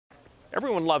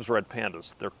Everyone loves red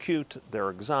pandas. They're cute,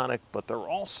 they're exotic, but they're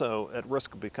also at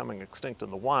risk of becoming extinct in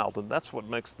the wild, and that's what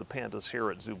makes the pandas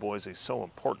here at Zoo Boise so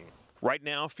important. Right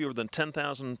now, fewer than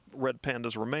 10,000 red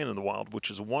pandas remain in the wild, which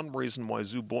is one reason why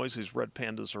Zoo Boise's red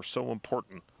pandas are so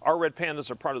important. Our red pandas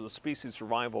are part of the Species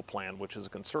Survival Plan, which is a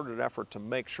concerted effort to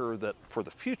make sure that for the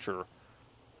future,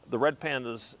 the red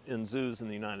pandas in zoos in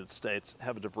the United States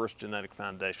have a diverse genetic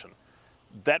foundation.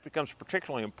 That becomes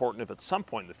particularly important if at some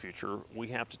point in the future we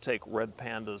have to take red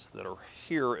pandas that are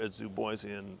here at Zoo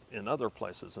Boise and in other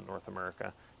places in North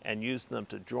America and use them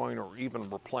to join or even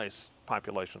replace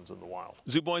populations in the wild.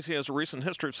 Zoo Boise has a recent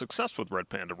history of success with red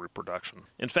panda reproduction.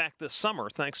 In fact, this summer,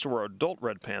 thanks to our adult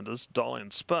red pandas, Dolly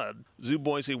and Spud, Zoo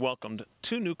Boise welcomed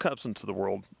 2 new cubs into the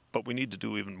world, but we need to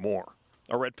do even more.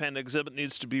 Our red panda exhibit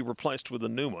needs to be replaced with a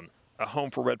new one. A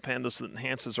home for red pandas that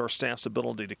enhances our staff's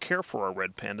ability to care for our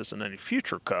red pandas and any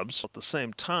future cubs, at the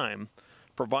same time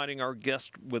providing our guests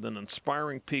with an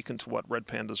inspiring peek into what red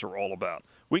pandas are all about.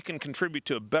 We can contribute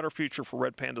to a better future for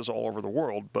red pandas all over the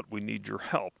world, but we need your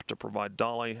help to provide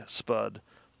Dolly, Spud,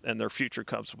 and their future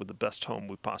cubs with the best home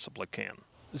we possibly can.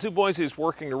 Zoo Boise is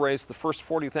working to raise the first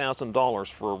 $40,000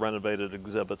 for a renovated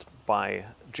exhibit by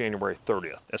January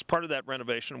 30th. As part of that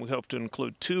renovation, we hope to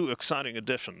include 2 exciting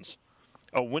additions.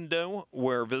 A window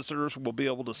where visitors will be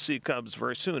able to see cubs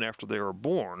very soon after they are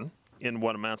born in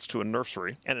what amounts to a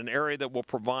nursery, and an area that will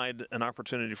provide an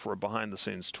opportunity for a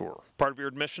behind-the-scenes tour. Part of your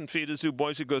admission fee to Zoo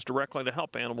Boise goes directly to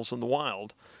help animals in the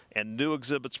wild, and new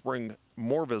exhibits bring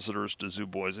more visitors to Zoo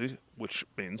Boise, which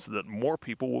means that more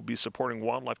people will be supporting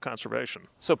wildlife conservation.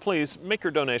 So please, make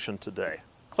your donation today.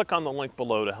 Click on the link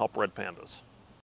below to help red pandas.